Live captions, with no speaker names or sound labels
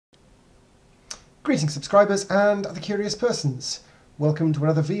Greetings subscribers and other curious persons. Welcome to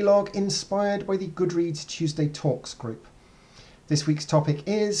another vlog inspired by the Goodreads Tuesday Talks group. This week's topic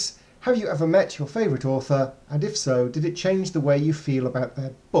is, have you ever met your favourite author, and if so, did it change the way you feel about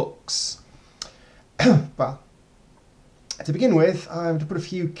their books? Well, to begin with, I have to put a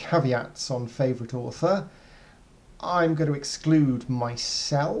few caveats on favourite author. I'm going to exclude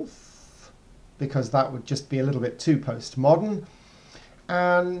myself, because that would just be a little bit too postmodern.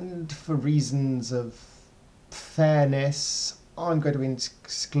 And for reasons of fairness, I'm going to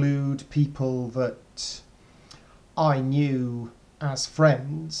exclude people that I knew as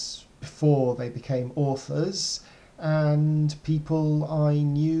friends before they became authors, and people I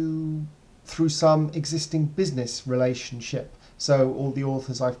knew through some existing business relationship. So all the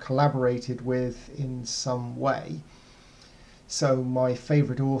authors I've collaborated with in some way. So my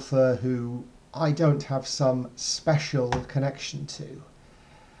favourite author who I don't have some special connection to.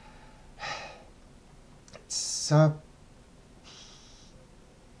 It's a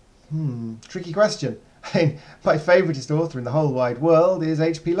tricky question. I mean, my favouriteest author in the whole wide world is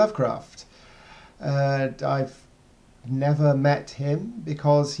H.P. Lovecraft. I've never met him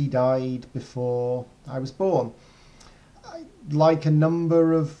because he died before I was born. I like a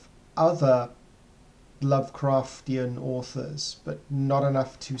number of other Lovecraftian authors, but not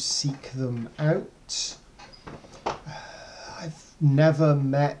enough to seek them out. I've never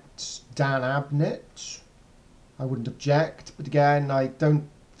met Dan Abnett. I wouldn't object, but again, I don't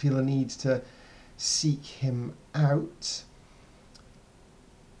feel a need to seek him out.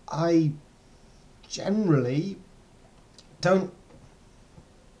 I generally don't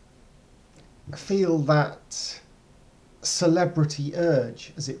feel that celebrity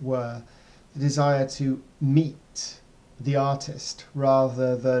urge, as it were, the desire to meet the artist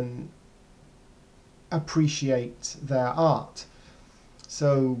rather than appreciate their art.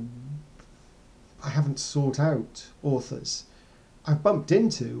 So I haven't sought out authors. I've bumped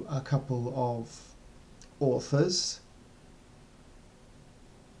into a couple of authors,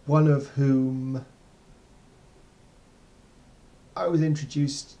 one of whom I was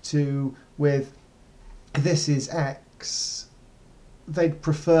introduced to with "This is X." They'd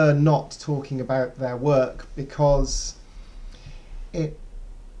prefer not talking about their work because it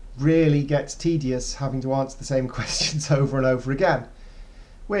really gets tedious having to answer the same questions over and over again,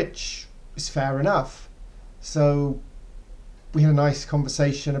 which is fair enough. So we had a nice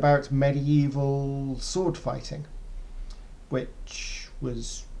conversation about medieval sword fighting, which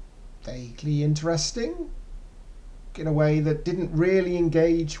was vaguely interesting in a way that didn't really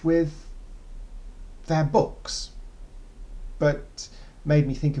engage with their books, but made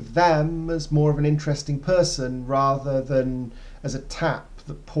me think of them as more of an interesting person rather than as a tap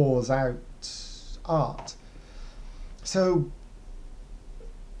that pours out art. So,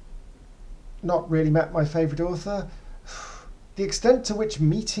 not really met my favourite author. The extent to which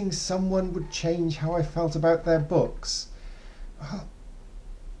meeting someone would change how I felt about their books. Well,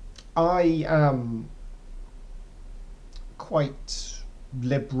 I am quite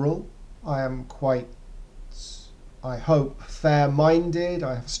liberal. I am quite, I hope, fair-minded.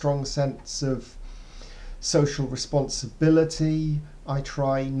 I have a strong sense of social responsibility. I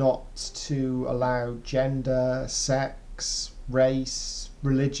try not to allow gender, sex, race,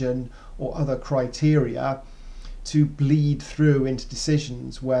 religion, or other criteria to bleed through into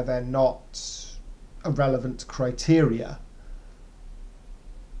decisions where they're not a relevant criteria.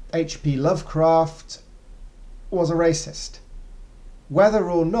 H.P. Lovecraft was a racist. Whether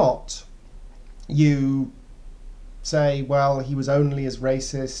or not you say, well, he was only as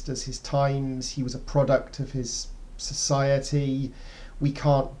racist as his times, he was a product of his society, we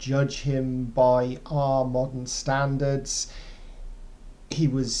can't judge him by our modern standards,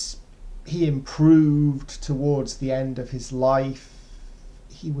 he improved towards the end of his life,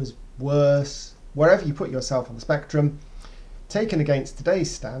 he was worse, wherever you put yourself on the spectrum, taken against today's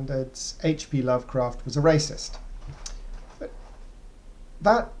standards, H.P. Lovecraft was a racist. But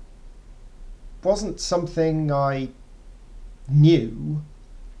that wasn't something I knew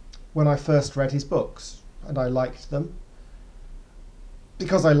when I first read his books, and I liked them.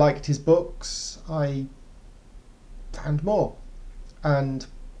 Because I liked his books, I found more. And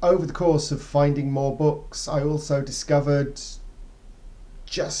over the course of finding more books, I also discovered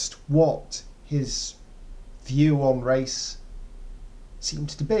just what his view on race seemed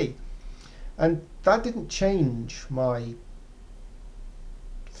to be. And that didn't change my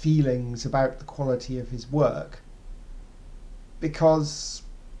feelings about the quality of his work, because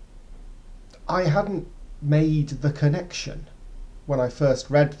I hadn't made the connection when I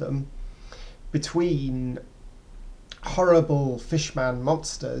first read them between horrible fishman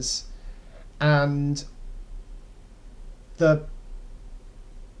monsters and the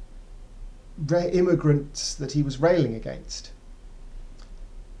immigrants that he was railing against.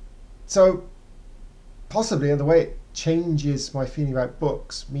 So possibly, in the way it changes my feeling about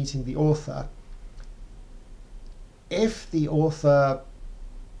books, meeting the author, if the author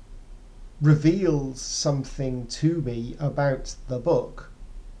reveals something to me about the book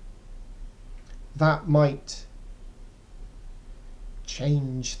that might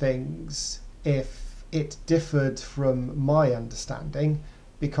change things if it differed from my understanding,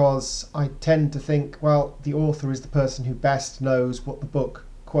 because I tend to think, well, the author is the person who best knows what the book,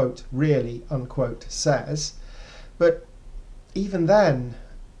 quote, really, unquote, says. But even then,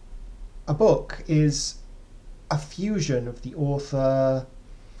 a book is a fusion of the author,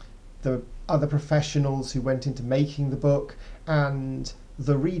 the other professionals who went into making the book, and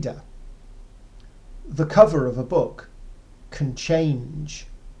the reader. The cover of a book can change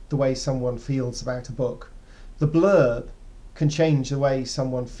the way someone feels about a book. The blurb can change the way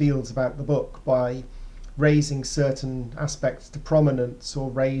someone feels about the book by raising certain aspects to prominence or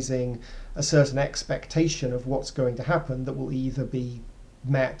raising a certain expectation of what's going to happen that will either be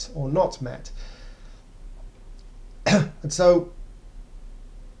met or not met. And so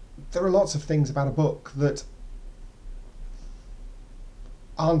there are lots of things about a book that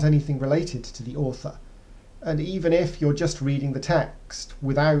aren't anything related to the author. And even if you're just reading the text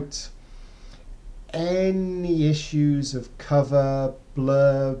without any issues of cover,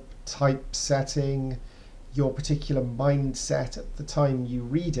 blurb, typesetting, your particular mindset at the time you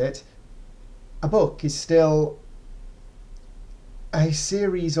read it, a book is still a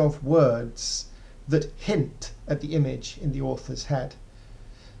series of words that hint at the image in the author's head.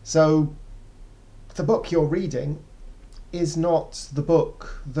 So the book you're reading is not the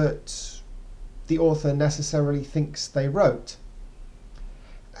book that the author necessarily thinks they wrote.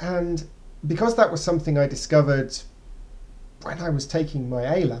 And because that was something I discovered when I was taking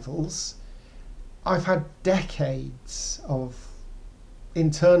my A-levels, I've had decades of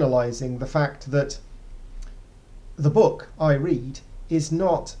internalizing the fact that the book I read is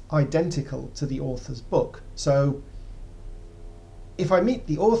not identical to the author's book. So if I meet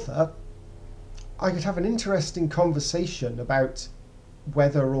the author, I could have an interesting conversation about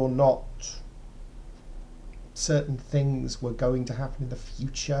whether or not certain things were going to happen in the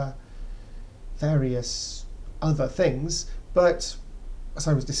future, various other things. But as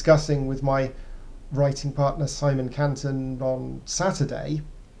I was discussing with my writing partner Simon Canton on Saturday,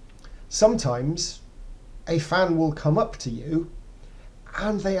 sometimes a fan will come up to you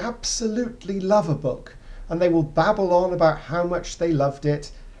and they absolutely love a book and they will babble on about how much they loved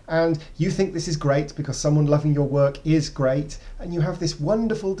it, and you think this is great because someone loving your work is great, and you have this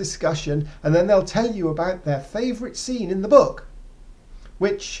wonderful discussion, and then they'll tell you about their favourite scene in the book,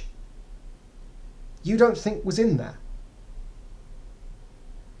 which you don't think was in there.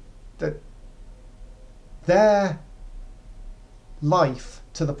 That their life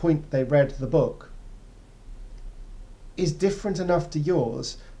to the point they read the book is different enough to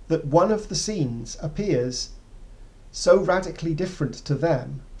yours that one of the scenes appears so radically different to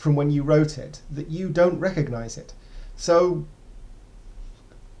them from when you wrote it that you don't recognise it. So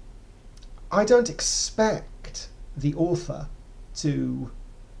I don't expect the author to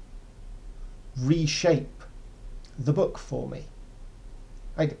reshape the book for me.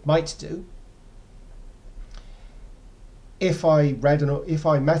 I might do. If I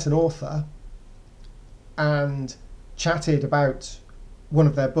met an author and chatted about one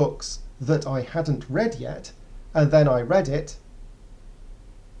of their books that I hadn't read yet, and then I read it,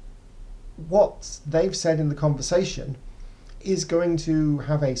 what they've said in the conversation is going to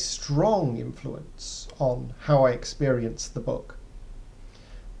have a strong influence on how I experience the book.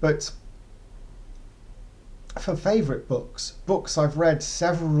 But for favourite books, books I've read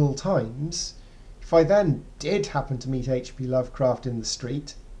several times, if I then did happen to meet H.P. Lovecraft in the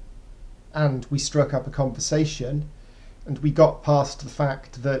street and we struck up a conversation and we got past the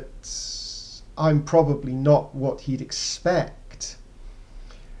fact that I'm probably not what he'd expect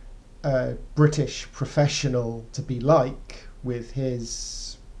a British professional to be like, with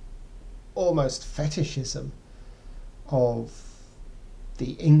his almost fetishism of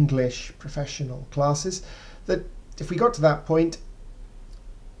the English professional classes, that if we got to that point,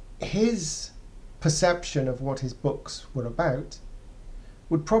 his perception of what his books were about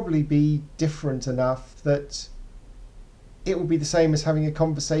would probably be different enough that it would be the same as having a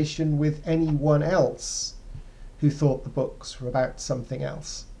conversation with anyone else who thought the books were about something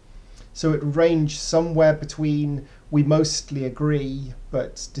else. So it would range somewhere between we mostly agree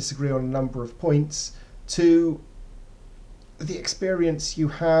but disagree on a number of points, to the experience you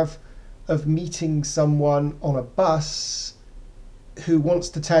have of meeting someone on a bus who wants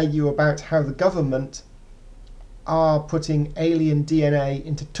to tell you about how the government are putting alien DNA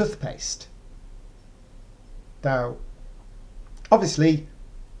into toothpaste. Now, obviously,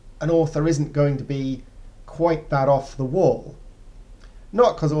 an author isn't going to be quite that off the wall.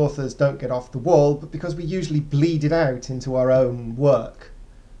 Not because authors don't get off the wall, but because we usually bleed it out into our own work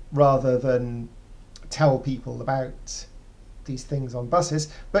rather than tell people about these things on buses.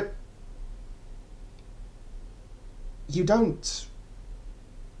 But you don't.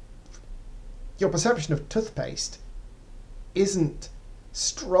 Your perception of toothpaste isn't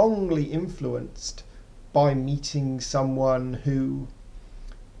strongly influenced by meeting someone who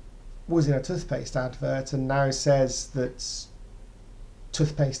was in a toothpaste advert and now says that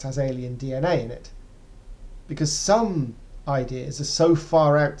toothpaste has alien DNA in it. Because some ideas are so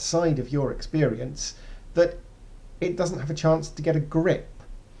far outside of your experience that it doesn't have a chance to get a grip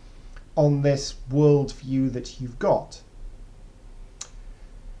on this worldview that you've got.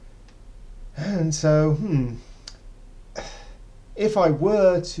 And so, if I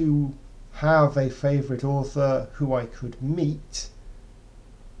were to have a favourite author who I could meet,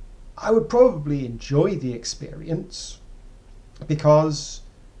 I would probably enjoy the experience because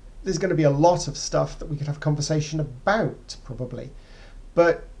there's going to be a lot of stuff that we could have conversation about, probably.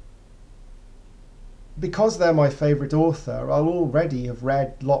 But because they're my favourite author, I'll already have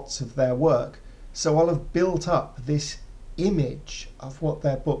read lots of their work, so I'll have built up this image of what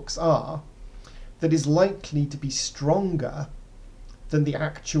their books are that is likely to be stronger than the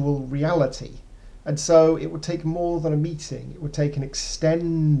actual reality. And so it would take more than a meeting. It would take an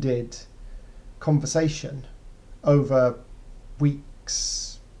extended conversation over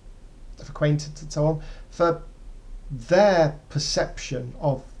weeks of acquaintance and so on for their perception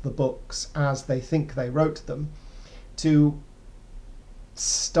of the books as they think they wrote them to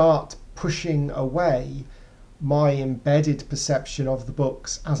start pushing away my embedded perception of the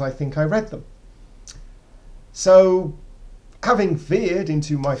books as I think I read them. So, having veered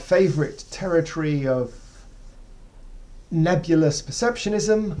into my favourite territory of nebulous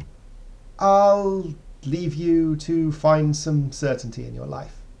perceptionism, I'll leave you to find some certainty in your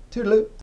life. Toodaloo.